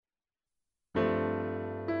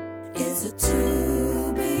It's a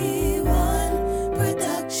 2B1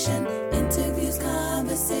 production. Interviews,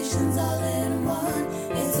 conversations all in one.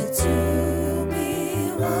 It's a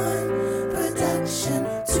 2B1 production.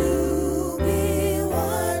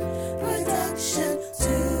 2B1 production.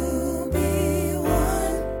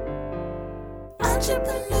 2B1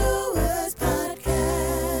 Entrepreneurs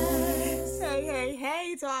Podcast.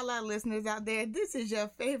 Hey to all our listeners out there. This is your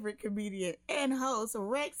favorite comedian and host,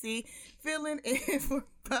 Rexy, filling in for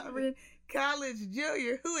Byron College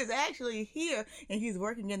Jr., who is actually here, and he's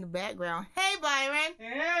working in the background. Hey, Byron.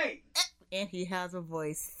 Hey! And he has a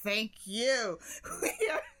voice. Thank you.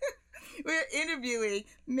 We're interviewing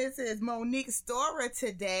Mrs. Monique Storer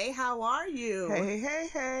today. How are you?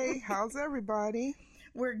 Hey. How's everybody?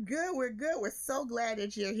 We're good. We're so glad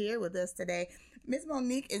that you're here with us today. Miss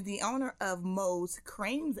Monique is the owner of MOE'S,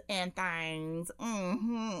 CREMES and Things.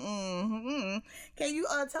 Can you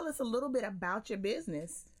tell us a little bit about your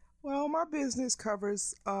business? Well, my business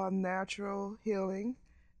covers natural healing,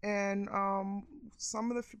 and some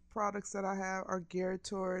of the products that I have are geared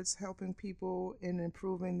towards helping people in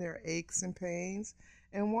improving their aches and pains.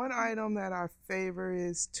 And one item that I favor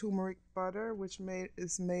is turmeric butter, which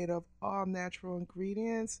is made of all natural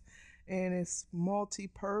ingredients. And it's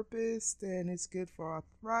multi-purpose, and it's good for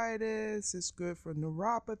arthritis, it's good for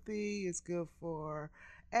neuropathy, it's good for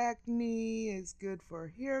acne, it's good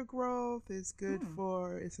for hair growth, it's good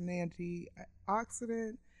it's an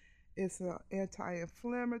antioxidant, it's an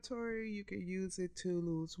anti-inflammatory. You can use it to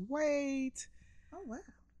lose weight. Oh, wow.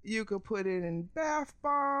 You could put it in bath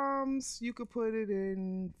bombs. You could put it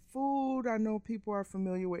in food. I know people are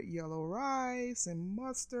familiar with yellow rice and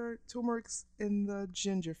mustard. Turmeric's in the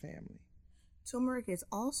ginger family. Turmeric is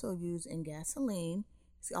also used in gasoline.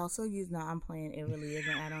 It's also used. No, I'm playing. It really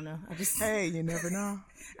isn't. I don't know. Hey, you never know.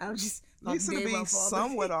 I was just. Used to be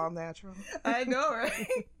somewhat all natural. I know, right?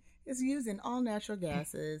 It's used in all natural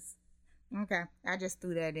gases. Okay, I just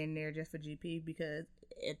threw that in there just for GP because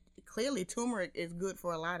clearly turmeric is good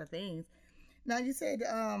for a lot of things. Now, you said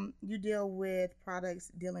you deal with products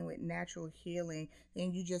dealing with natural healing,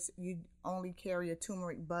 and you only carry a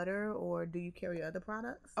turmeric butter, or do you carry other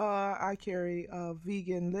products? I carry a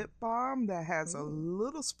vegan lip balm that has a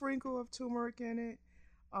little sprinkle of turmeric in it.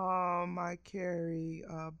 I carry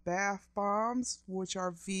bath bombs, which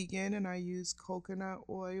are vegan, and I use coconut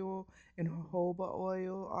oil and jojoba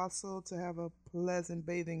oil also to have a pleasant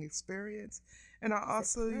bathing experience. And I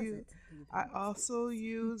also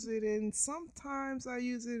use it in, sometimes I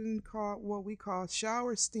use it in what we call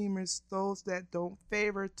shower steamers. Those that don't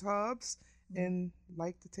favor tubs and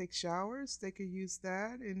like to take showers, they could use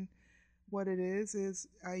that. And what it is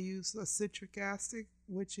I use a citric acid,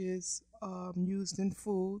 which is used in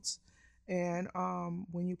foods. And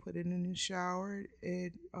when you put it in the shower,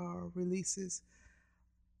 it releases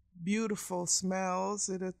beautiful smells.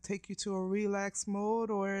 It'll take you to a relaxed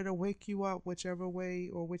mode, or it'll wake you up, whichever way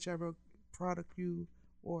or whichever product you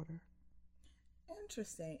order.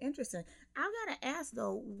 Interesting. I gotta ask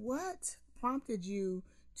though, what prompted you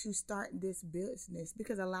to start this business?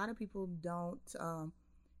 Because a lot of people don't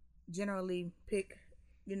generally pick,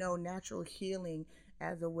 natural healing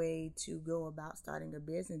as a way to go about starting a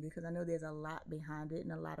business, because I know there's a lot behind it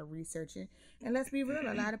and a lot of researching. And let's be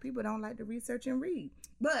real, a lot of people don't like to research and read.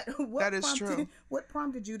 But what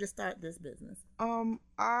prompted you to start this business?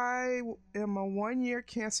 I am a 1-year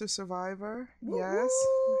cancer survivor. Woo-hoo! Yes.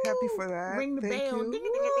 Happy for that. Ring the Thank bell. you. Ding, ding,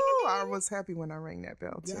 ding, ding, ding. I was happy when I rang that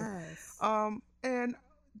bell too. Yes. And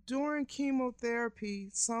during chemotherapy,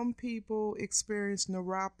 some people experience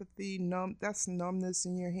neuropathy, that's numbness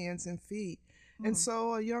in your hands and feet. And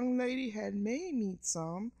so a young lady had made me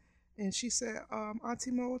some, and she said, Auntie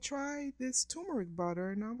Mo, try this turmeric butter.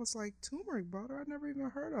 And I was like, turmeric butter? I never even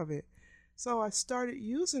heard of it. So I started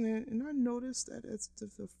using it, and I noticed that it's the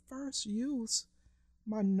first use,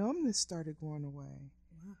 my numbness started going away.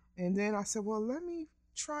 Wow. And then I said, well, let me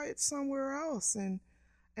try it somewhere else. And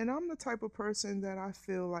I'm the type of person that I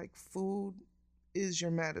feel like food is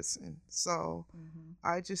your medicine. So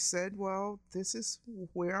I just said, well, this is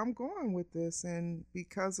where I'm going with this. And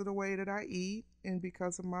because of the way that I eat and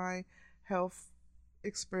because of my health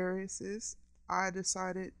experiences, I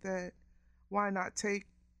decided that why not take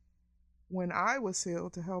when I was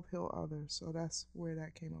healed to help heal others. So that's where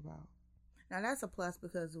that came about. Now that's a plus,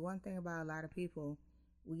 because one thing about a lot of people,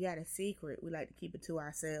 we got a secret. We like to keep it to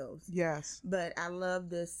ourselves. Yes. But I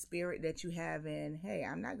love the spirit that you have in, hey,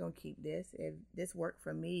 I'm not going to keep this. If this worked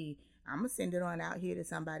for me, I'm going to send it on out here to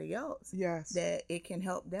somebody else. Yes. That it can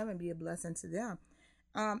help them and be a blessing to them.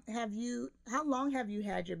 How long have you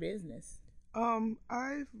had your business?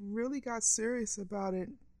 I really got serious about it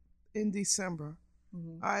in December.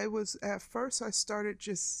 I was, at first, I started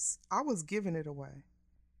I was giving it away.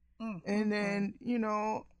 And then,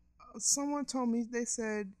 someone told me, they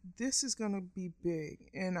said, this is going to be big.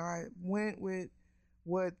 And I went with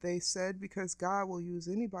what they said because God will use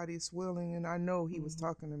anybody that's willing. And I know he was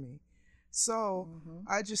talking to me. So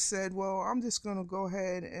I just said, well, I'm just going to go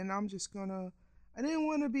ahead and I didn't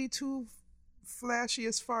want to be too flashy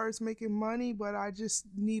as far as making money, but I just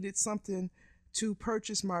needed something to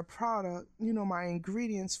purchase my product, my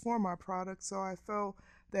ingredients for my product. So I felt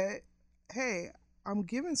that, hey, I'm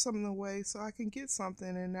giving something away so I can get something.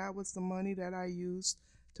 And that was the money that I used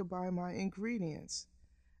to buy my ingredients.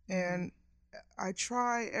 And I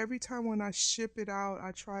try every time when I ship it out,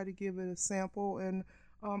 I try to give it a sample. And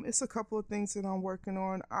it's a couple of things that I'm working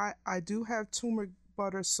on. I do have turmeric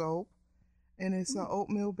butter soap, and it's an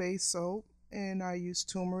oatmeal based soap. And I use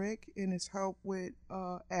turmeric, and it's helped with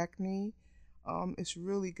acne. It's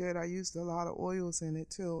really good. I used a lot of oils in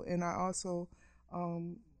it too. And I also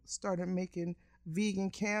started making vegan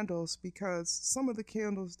candles because some of the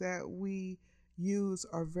candles that we use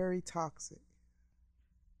are very toxic.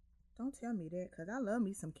 Don't tell me that, because I love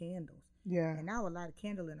me some candles. Yeah. And I would light a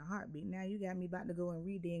candle in a heartbeat. Now you got me about to go and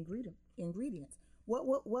read the ingredients.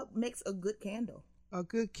 What makes a good candle? A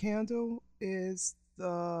good candle is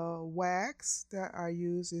the wax that I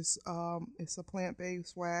use. It's a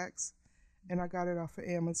plant-based wax, and I got it off of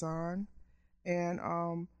Amazon. And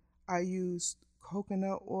I used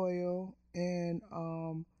coconut oil and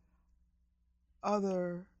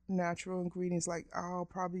other natural ingredients. Like I'll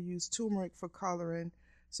probably use turmeric for coloring.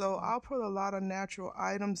 So I'll put a lot of natural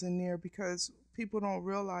items in there because people don't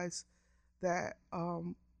realize that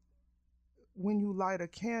when you light a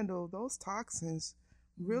candle, those toxins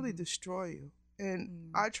really destroy you.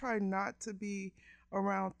 And I try not to be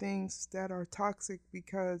around things that are toxic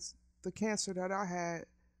because the cancer that I had,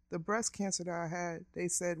 the breast cancer that I had, they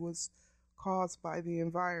said was caused by the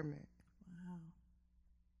environment.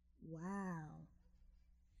 Wow.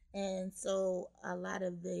 And so a lot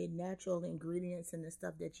of the natural ingredients and the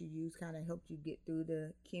stuff that you use kind of helped you get through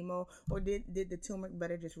the chemo, or did the turmeric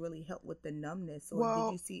butter just really help with the numbness, or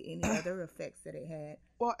did you see any other effects that it had?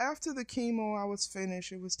 Well, after the chemo I was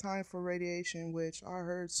finished, it was time for radiation, which I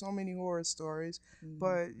heard so many horror stories,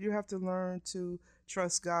 but you have to learn to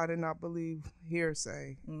trust God and not believe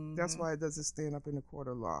hearsay. That's why it doesn't stand up in the court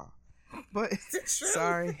of law. But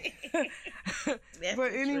sorry.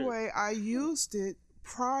 But anyway, I used it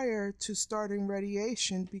prior to starting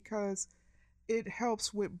radiation because it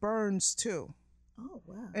helps with burns too. Oh,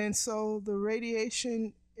 wow. And so the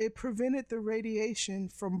radiation, it prevented the radiation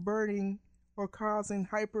from burning or causing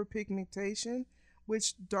hyperpigmentation,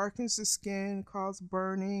 which darkens the skin, causes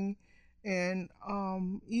burning. And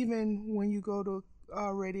even when you go to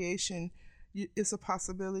radiation, it's a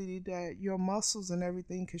possibility that your muscles and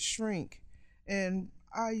everything could shrink. And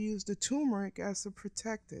I use the turmeric as a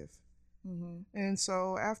protective. And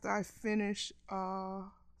so after I finished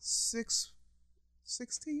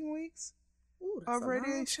 16 weeks of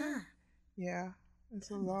radiation, yeah,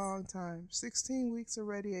 it's a long time. 16 weeks of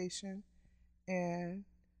radiation, and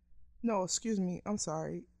no, excuse me, I'm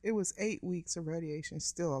sorry, it was 8 weeks of radiation.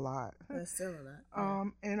 Still a lot. That's still a lot.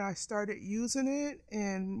 And I started using it,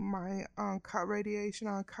 and my radiation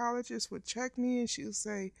oncologist would check me, and she would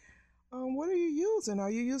say, what are you using?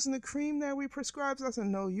 Are you using the cream that we prescribed? I said,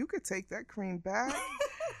 no, you could take that cream back.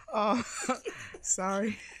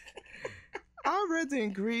 Sorry. I read the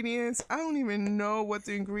ingredients. I don't even know what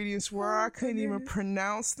the ingredients were. I couldn't even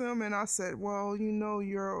pronounce them. And I said, well,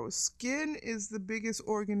 your skin is the biggest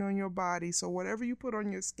organ on your body. So whatever you put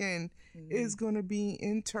on your skin is going to be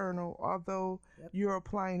internal, although you're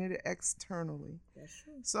applying it externally. That's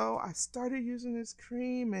true. So I started using this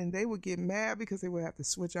cream, and they would get mad because they would have to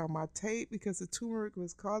switch out my tape because the turmeric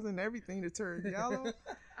was causing everything to turn yellow.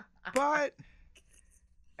 But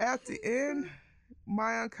at the end,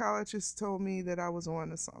 my oncologist told me that I was on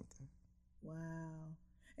to something. Wow.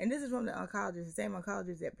 And this is from the oncologist, the same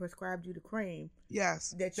oncologist that prescribed you the cream.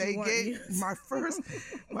 Yes. That they gave my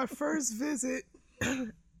first visit.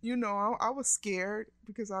 I was scared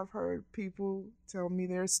because I've heard people tell me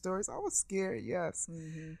their stories. I was scared, yes.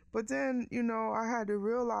 But then, I had to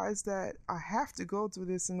realize that I have to go through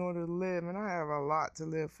this in order to live, and I have a lot to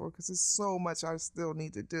live for because there's so much I still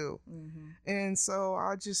need to do. And so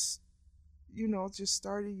I just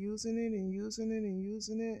started using it and using it and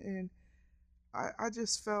using it, and I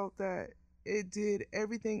just felt that it did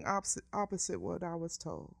everything opposite what I was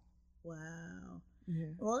told. Wow. Yeah.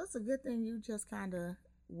 Well, it's a good thing you just kind of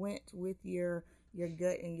went with your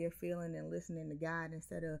gut and your feeling and listening to God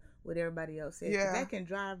instead of what everybody else says. Yeah. That can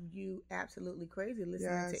drive you absolutely crazy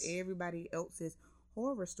listening to everybody else's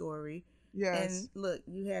horror story. Yes. And look,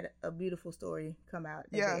 you had a beautiful story come out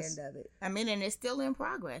at Yes. the end of it. I mean, and it's still in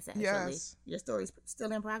progress, actually. Yes. Your story's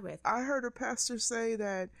still in progress. I heard a pastor say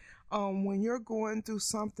that when you're going through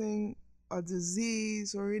something, a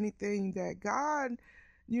disease or anything, that God,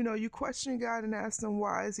 you question God and ask him,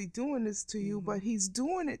 why is he doing this to you? But he's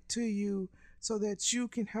doing it to you so that you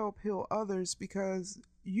can help heal others, because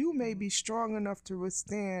you may be strong enough to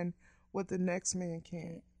withstand what the next man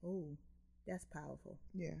can't. Oh, that's powerful.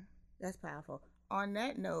 Yeah. That's powerful. On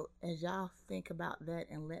that note, as y'all think about that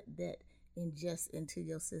and let that ingest into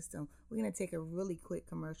your system, we're going to take a really quick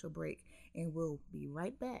commercial break, and we'll be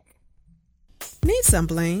right back. Need some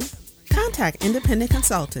bling? Contact independent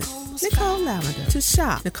consultant Nicole Lavender to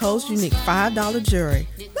shop Nicole's unique $5 jewelry.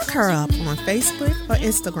 Look her up on Facebook or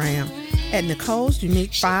Instagram at Nicole's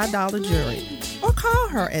Unique $5 Jewelry, or call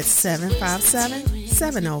her at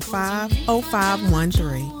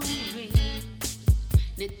 757-705-0513.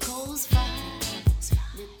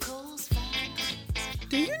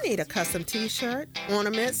 Do you need a custom t-shirt,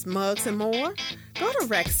 ornaments, mugs, and more? Go to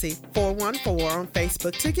Rexy 414 on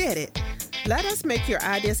Facebook to get it. Let us make your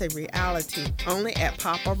ideas a reality, only at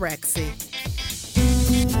Papa Rexy.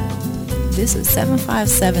 This is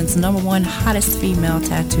 757's #1 hottest female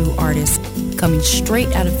tattoo artist, coming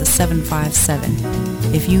straight out of the 757.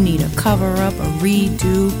 If you need a cover-up, a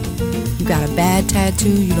redo, you got a bad tattoo,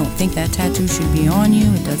 you don't think that tattoo should be on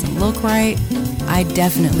you, it doesn't look right, I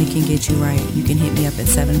definitely can get you right. You can hit me up at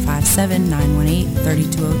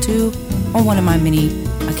 757-918-3202 or one of my many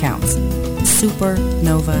accounts.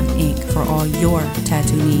 Supernova Ink for all your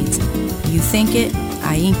tattoo needs. You think it,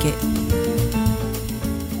 I ink it.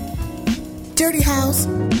 Dirty house?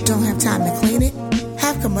 Don't have time to clean it?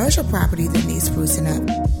 Have commercial property that needs sprucing up?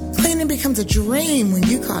 Cleaning becomes a dream when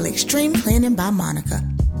you call Extreme Cleaning by Monica.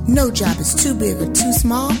 No job is too big or too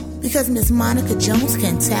small because Miss Monica Jones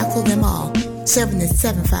can tackle them all, serving the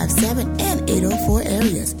 757 and 804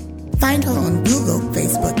 areas. Find her on Google,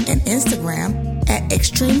 Facebook, and Instagram at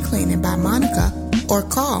Extreme Cleaning by Monica, or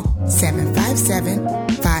call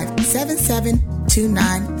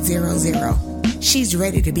 757-577-2900. She's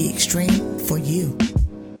ready to be extreme for you.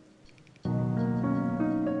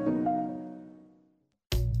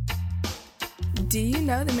 Do you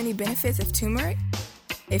know the many benefits of turmeric?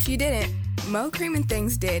 If you didn't, CREME and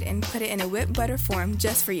Things did and put it in a whipped butter form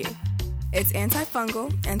just for you. It's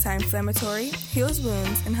antifungal, anti-inflammatory, heals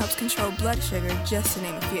wounds, and helps control blood sugar, just to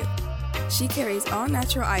name a few. She carries all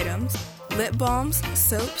natural items, lip balms,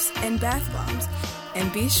 soaps, and bath bombs,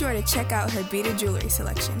 and be sure to check out her beaded jewelry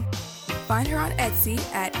selection. Find her on Etsy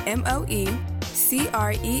at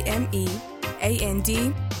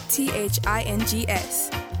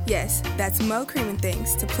MOECREMEANDTHINGS. Yes, that's CREME and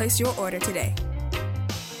Things to place your order today.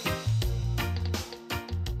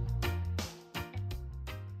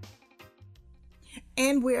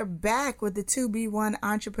 And we're back with the 2B1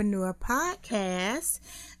 Entrepreneur Podcast.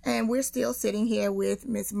 And we're still sitting here with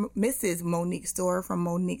Mrs. Monique Storer from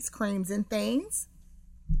Monique's Creams and Things.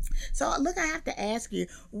 So, look, I have to ask you,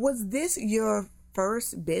 was this your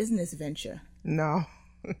first business venture? No.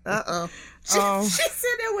 Uh-oh. She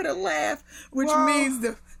said that with a laugh, which means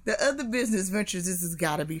the other business ventures, this has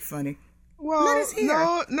got to be funny. Well, Let us hear.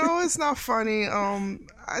 no, it's not funny.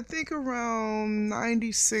 I think around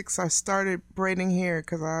 96, I started braiding hair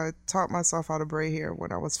because I taught myself how to braid hair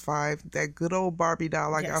when I was 5. That good old Barbie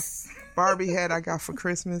doll Barbie head I got for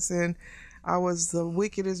Christmas, and I was the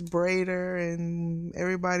wickedest braider, and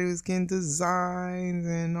everybody was getting designs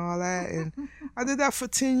and all that. And I did that for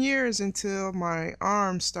 10 years until my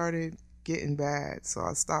arms started getting bad, so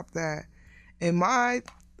I stopped that. And my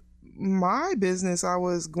business, I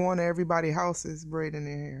was going to everybody's houses braiding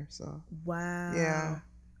their hair. So wow, yeah,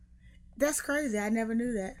 that's crazy. I never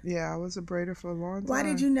knew that. Yeah, I was a braider for a long time. Why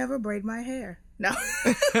did you never braid my hair? No.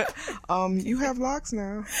 You have locks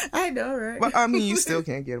now. I know, right? But I mean, you still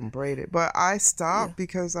can't get them braided. But I stopped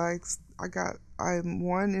because I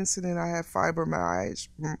one incident I had fibromyalgia.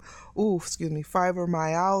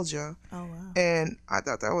 Oh wow. And I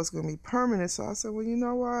thought that was going to be permanent. So I said, well, you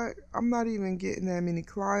know what? I'm not even getting that many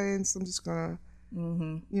clients. I'm just going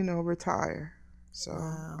to, retire. So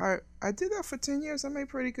I did that for 10 years. I made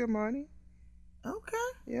pretty good money. Okay.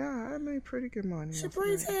 Yeah, I made pretty good money. She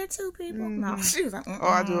braids hair too, people. Mm-hmm. No, she was like, oh,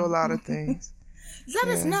 I do a lot of things. Let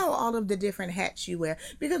us know all of the different hats you wear.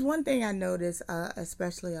 Because one thing I noticed,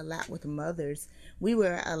 especially a lot with mothers, we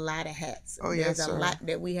wear a lot of hats. Oh, There's yes, a lot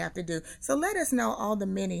that we have to do. So let us know all the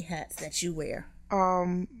many hats that you wear.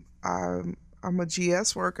 I'm a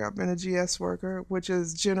GS worker. I've been a GS worker, which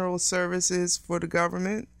is General Services for the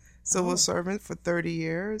Government, civil servant for 30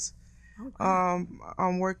 years. Okay.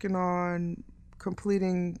 I'm working on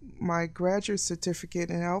completing my graduate certificate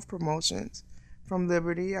in health promotions from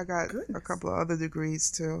Liberty. I got a couple of other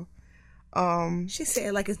degrees too. She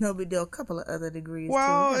said like it's no big deal. A couple of other degrees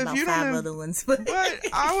Well, too. if About you 5 don't, other ones, but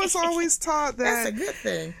I was always taught that that's a good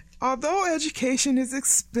thing. although education is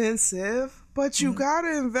expensive, but you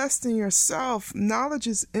gotta invest in yourself. Knowledge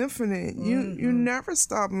is infinite. You never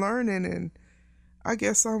stop learning, and I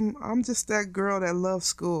guess I'm just that girl that loves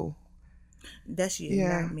school. That's you,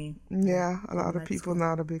 not me. Yeah, a lot of people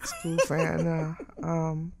not a big school fan.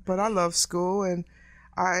 But I love school, and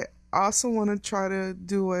I also want to try to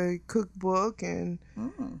do a cookbook, and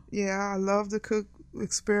I love to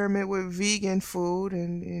experiment with vegan food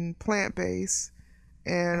and plant-based,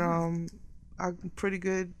 and I'm a pretty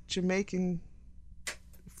good Jamaican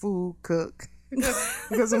food cook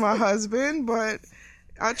because of my husband, but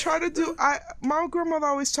I try to do. My grandmother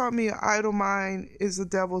always taught me, idle mind is the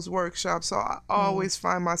devil's workshop. So I always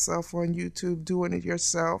find myself on YouTube doing it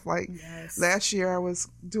yourself. Like last year, I was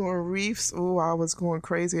doing reefs. Oh, I was going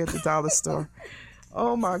crazy at the dollar store.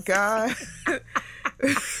 Oh my God!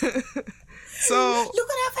 So Look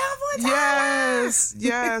what I found for a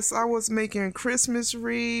yes, I was making Christmas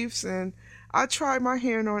reefs, and I tried my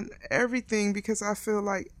hand on everything because I feel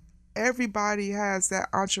like everybody has that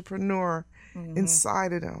entrepreneur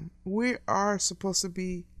inside of them. We are supposed to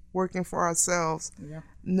be working for ourselves,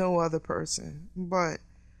 no other person. But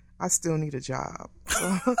I still need a job.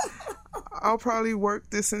 So I'll probably work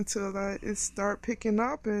this until it start picking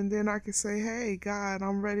up, and then I can say, hey, God,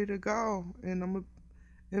 I'm ready to go. And I'm going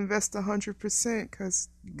to invest 100% because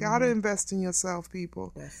you got to invest in yourself,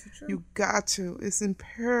 people. That's the truth. You got to. It's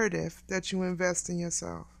imperative that you invest in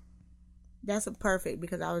yourself. That's perfect,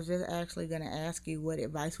 because I was just actually going to ask you what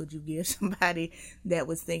advice would you give somebody that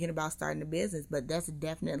was thinking about starting a business, but that's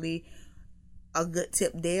definitely a good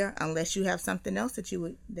tip there, unless you have something else that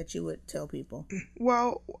you would tell people.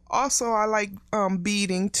 Well, also I like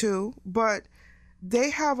beading too, but they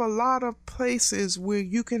have a lot of places where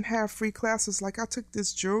you can have free classes. Like I took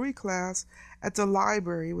this jewelry class at the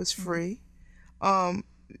library. It was free.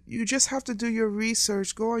 You just have to do your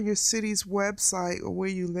research, go on your city's website or where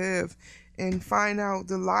you live, and find out.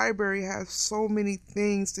 The library has so many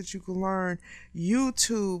things that you can learn.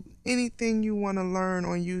 YouTube, anything you want to learn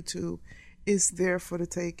on YouTube is there for the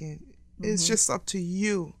taking. It's just up to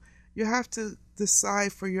you. You have to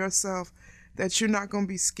decide for yourself that you're not going to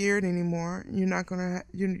be scared anymore. You're not going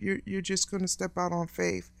to. You're just going to step out on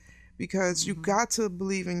faith, because you got to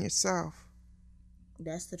believe in yourself.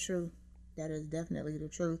 That's the truth. That is definitely the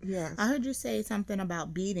truth. Yes. I heard you say something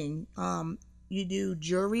about beading. You do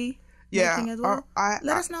jewelry making as well?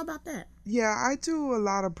 Let us know about that. Yeah, I do a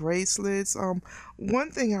lot of bracelets.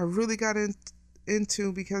 One thing I really got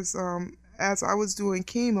into because as I was doing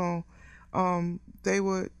chemo, they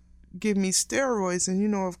would give me steroids,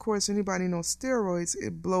 and of course, anybody knows steroids,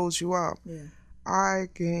 it blows you up. Yeah. I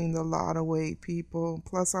gained a lot of weight, people.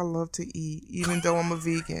 Plus, I love to eat, even though I'm a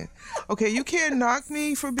vegan. Okay, you can't knock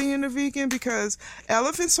me for being a vegan, because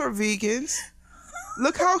elephants are vegans.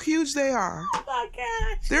 Look how huge they are. Oh my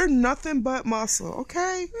gosh. They're nothing but muscle,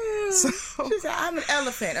 okay? So she said, I'm an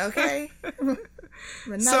elephant, okay? I'm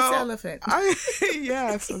a nice elephant.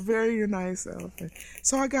 Yes, a very nice elephant.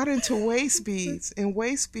 So I got into waist beads, and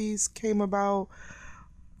waist beads came about,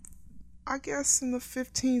 I guess, in the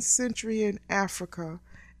 15th century in Africa.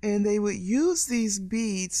 And they would use these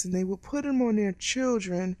beads and they would put them on their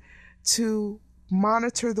children to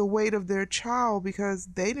monitor the weight of their child, because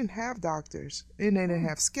they didn't have doctors and they didn't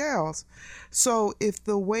have scales. So if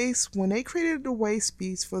when they created the waist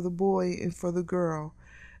beads for the boy and for the girl,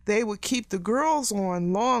 they would keep the girls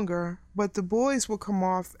on longer, but the boys would come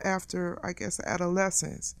off after, I guess,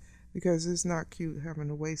 adolescence, because it's not cute having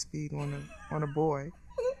a waist bead on a boy.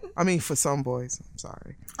 I mean, for some boys. I'm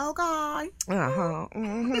sorry. Okay.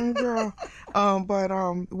 Girl. But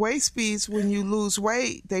waist beads, when you lose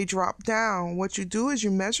weight, they drop down. What you do is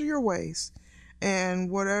you measure your waist, and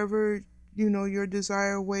whatever, your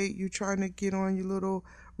desired weight, you're trying to get on your little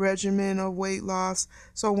regimen of weight loss.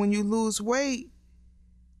 So when you lose weight,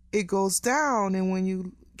 it goes down, and when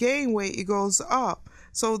you gain weight, it goes up.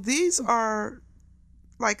 So these are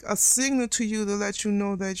like a signal to you to let you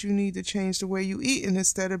know that you need to change the way you eat, and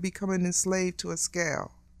instead of becoming enslaved to a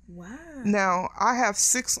scale. Wow. Now, I have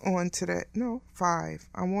 6 on today. No, 5.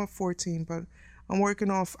 I want 14, but I'm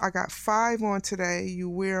working on, I got 5 on today. You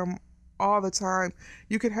wear them all the time.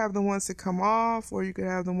 You could have the ones that come off, or you could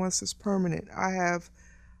have the ones that's permanent. I have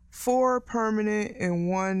 4 permanent and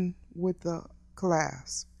 1 with the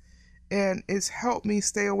clasp. And it's helped me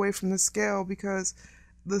stay away from the scale, because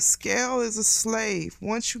the scale is a slave.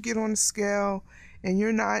 Once you get on the scale and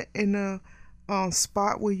you're not in a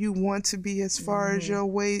spot where you want to be as far as your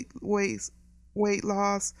weight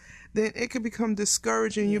loss, then it could become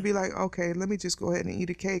discouraging. You'll be like, okay, let me just go ahead and eat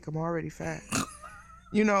a cake. I'm already fat.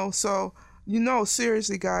 So,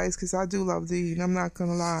 seriously, guys, because I do love to eat. I'm not going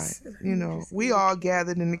to lie. We all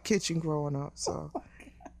gathered in the kitchen growing up. So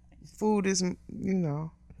food is,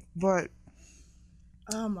 but.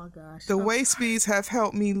 Oh my gosh. The waist beads have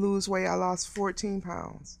helped me lose weight. I lost 14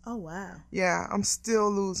 pounds. Oh wow. Yeah, I'm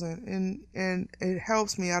still losing, and it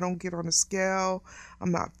helps me. I don't get on the scale.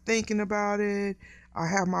 I'm not thinking about it. I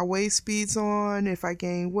have my waist beads on. If I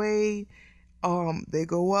gain weight, they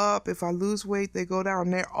go up. If I lose weight, they go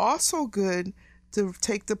down. They're also good to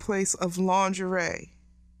take the place of lingerie.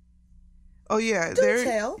 Oh yeah,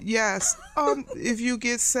 tell. Yes. If you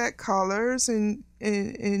get set colors and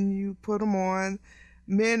you put them on,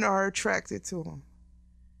 men are attracted to them.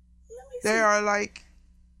 They are like.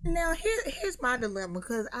 Now here's my dilemma,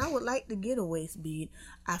 because I would like to get a waist bead.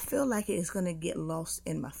 I feel like it's gonna get lost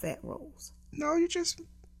in my fat rolls. No,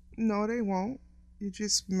 they won't. You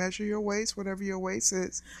just measure your waist, whatever your waist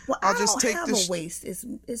is. Well, I don't have a waist.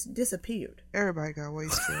 It's disappeared. Everybody got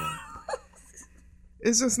waist feel.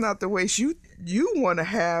 It's just not the waist you want to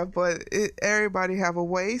have, but everybody have a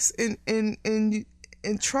waist.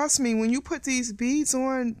 And trust me, when you put these beads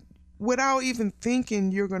on, without even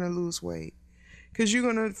thinking, you're going to lose weight. Because you're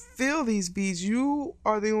going to feel these beads. You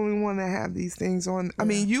are the only one that have these things on. Yeah. I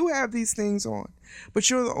mean, you have these things on, but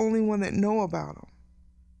you're the only one that know about them.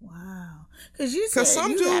 Wow. Because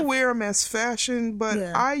some do wear them as fashion, but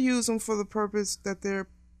I use them for the purpose that they're,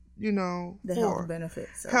 the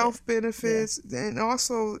health benefits. And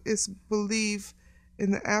also it's believed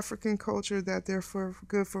in the African culture that they're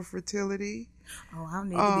good for fertility. Oh, I don't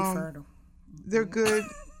need to be fertile. They're good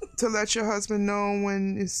to let your husband know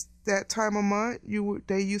when it's that time of month.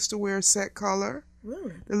 They used to wear a set color.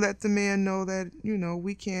 Really? To let the man know that,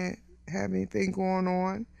 we can't have anything going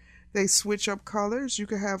on. They switch up colors. You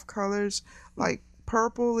could have colors like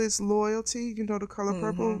purple is loyalty. The color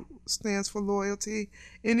purple stands for loyalty.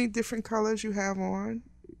 Any different colors you have on.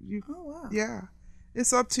 Oh, wow. Yeah.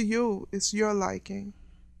 It's up to you. It's your liking.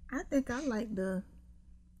 I think I like the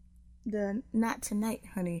not tonight,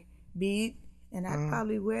 honey bead, and I'd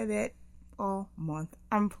probably wear that all month.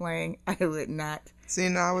 I'm playing. I would not. See,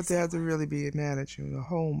 now I would have to really be mad at you the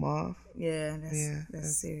whole month. Yeah,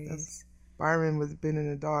 that's serious. Byron was been in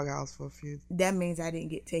the doghouse for a few. That means I didn't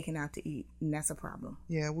get taken out to eat, and that's a problem.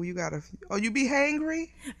 Yeah, well, you gotta. Oh, you be hangry?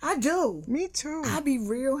 I do. Me too. I be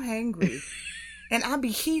real hangry, and I be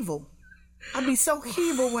heevil. I be so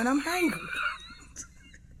heevil when I'm hangry.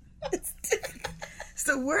 It's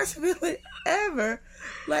the worst feeling ever.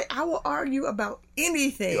 Like, I will argue about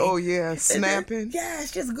anything. Oh yeah, snapping.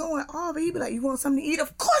 It's just going off. He'd be like, "You want something to eat?"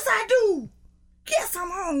 Of course I do. Yes, I'm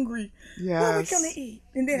hungry. Yes. What we gonna eat?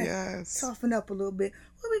 And then I soften up a little bit.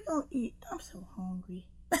 What we gonna eat? I'm so hungry.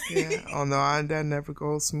 Yeah. Oh no, that never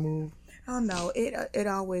goes smooth. Oh no, it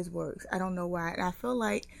always works. I don't know why. And I feel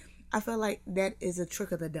like that is a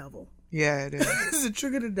trick of the devil. Yeah, it is. It's a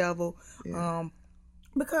trick of the devil. Yeah.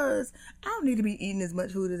 Because I don't need to be eating as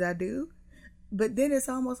much food as I do. But then it's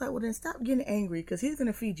almost like, well, then stop getting angry, because he's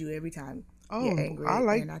gonna feed you every time you're angry. I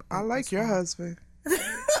like your husband.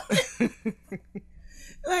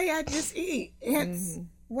 Like, I just eat. That's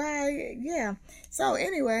why, yeah. So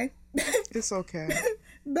anyway, it's okay.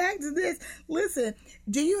 Back to this. Listen,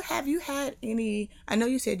 have you had any? I know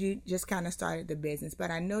you said you just kind of started the business,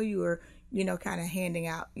 but I know you were, kind of handing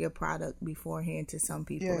out your product beforehand to some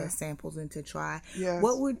people as samples and to try. Yes.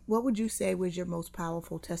 What would you say was your most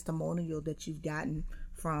powerful testimonial that you've gotten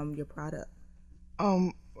from your product?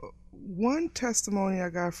 One testimony I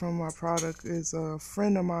got from my product is a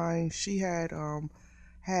friend of mine. She had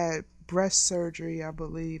breast surgery, I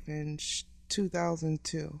believe, in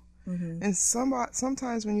 2002. And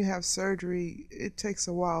sometimes when you have surgery, it takes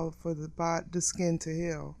a while for the skin to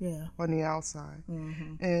heal on the outside.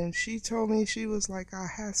 And she told me, she was like, I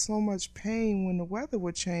had so much pain when the weather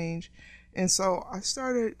would change. And so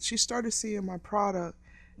she started seeing my product.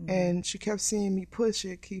 And she kept seeing me push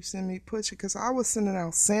it, because I was sending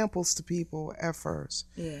out samples to people at first.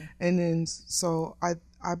 Yeah. And then, so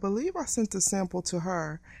I believe I sent the sample to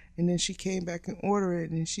her, and then she came back and ordered it,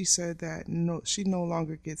 and she said that she no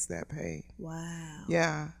longer gets that pain. Wow.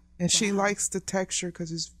 Yeah. And she likes the texture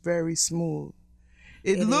because it's very smooth.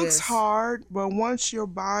 It looks hard, but once your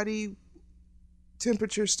body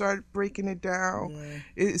temperature start breaking it down,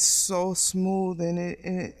 it's so smooth, and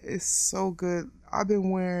it's so good. I've been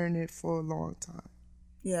wearing it for a long time.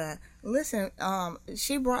 Yeah, listen,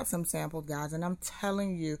 she brought some samples, guys, and I'm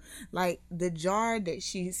telling you, like the jar that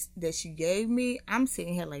she gave me, I'm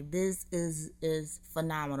sitting here like this is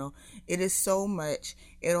phenomenal. It is so much.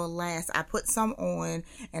 It'll last. I put some on,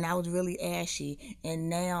 and I was really ashy, and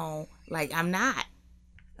now like I'm not.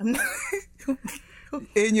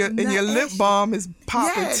 And your lip balm is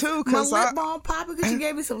popping too. My lip balm popping because you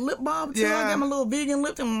gave me some lip balm too. I got my little vegan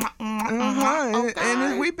lips.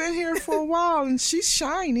 And we've been here for a while, and she's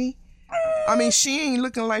shiny. I mean, she ain't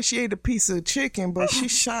looking like she ate a piece of chicken, but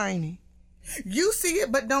she's shiny. You see it,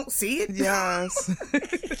 but don't see it. Yes.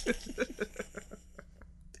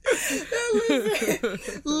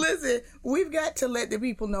 Listen, we've got to let the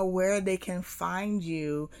people know where they can find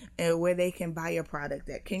you and where they can buy your product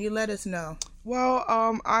at. Can you let us know? Well,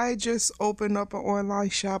 I just opened up an online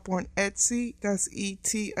shop on Etsy. That's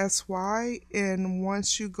ETSY. And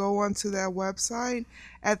once you go onto that website,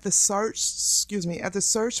 at the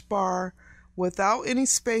search bar, without any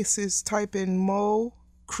spaces, type in Mo,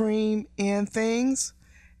 Cream, and Things,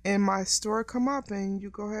 and my store come up, and you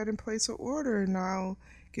go ahead and place an order, and I'll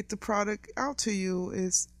get the product out to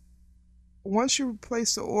you. Once you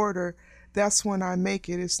place the order, that's when I make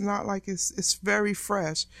it. It's not like it's very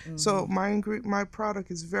fresh. Mm-hmm. So my product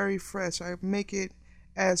is very fresh. I make it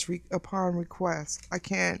upon request. I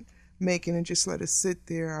can't make it and just let it sit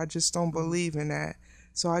there. I just don't believe in that.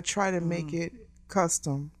 So I try to make it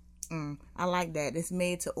custom. I like that. It's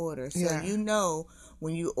made to order. So you know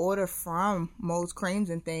when you order from MOE'S Creams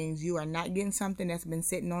and Things, you are not getting something that's been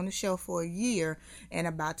sitting on the shelf for a year and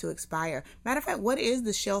about to expire. Matter of fact, what is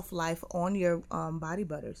the shelf life on your body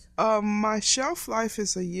butters? My shelf life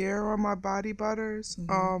is a year on my body butters.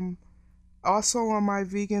 Mm-hmm. Also on my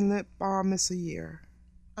vegan lip balm, it's a year.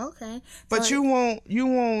 Okay. But it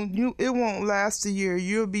won't last a year.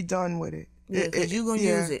 You'll be done with it. Yeah, because you're going to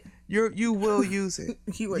use it. You will use it.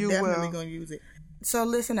 You are definitely going to use it. So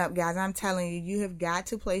listen up, guys. I'm telling you, you have got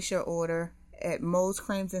to place your order at MOE'S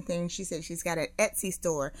Creams and Things. She said she's got an Etsy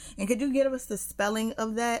store. And could you give us the spelling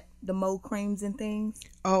of that, the MOE'S Creams and Things?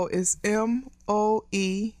 Oh, it's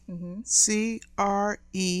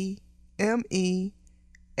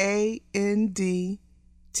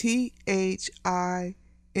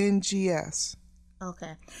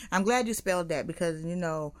Okay. I'm glad you spelled that because, you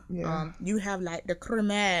you have like the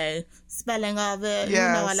CREME spelling of it. Yes. You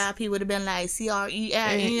know, a lot of people would have been like CREME.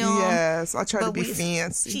 Yes, I try to be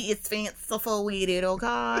fancy. She is fanciful with it,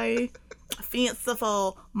 okay?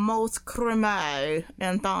 Fanciful MOE'S Creme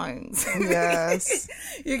and Things. Yes.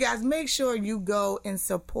 You guys, make sure you go and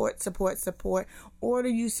support. Order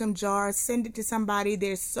you some jars. Send it to somebody.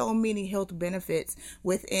 There's so many health benefits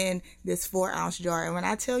within this 4-ounce jar. And when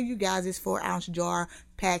I tell you guys this 4-ounce jar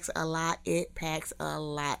packs a lot, it packs a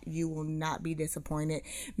lot. You will not be disappointed.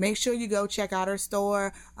 Make sure you go check out her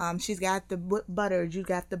store. She's got the butters. You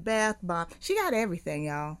got the bath bomb. She got everything,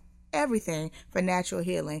 y'all. Everything for natural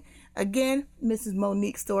healing. Again, Mrs.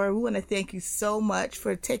 Monique Store, we want to thank you so much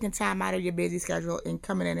for taking time out of your busy schedule and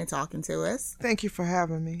coming in and talking to us. Thank you for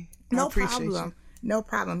having me. No problem. No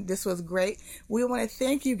problem. This was great. We want to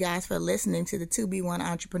thank you guys for listening to the 2B1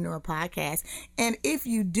 Entrepreneur Podcast. And if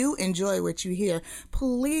you do enjoy what you hear,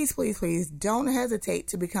 please, please, please don't hesitate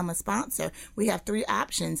to become a sponsor. We have 3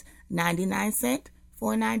 options, 99 cents,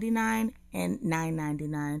 $4.99, and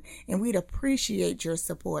 $9.99. And we'd appreciate your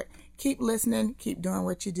support. Keep listening. Keep doing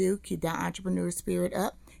what you do. Keep that entrepreneur spirit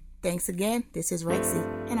up. Thanks again. This is Rexy,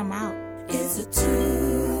 and I'm out. It's a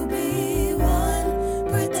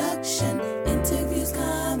 2B1 production. Interviews,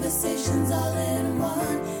 conversations all in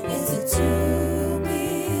one. It's a 2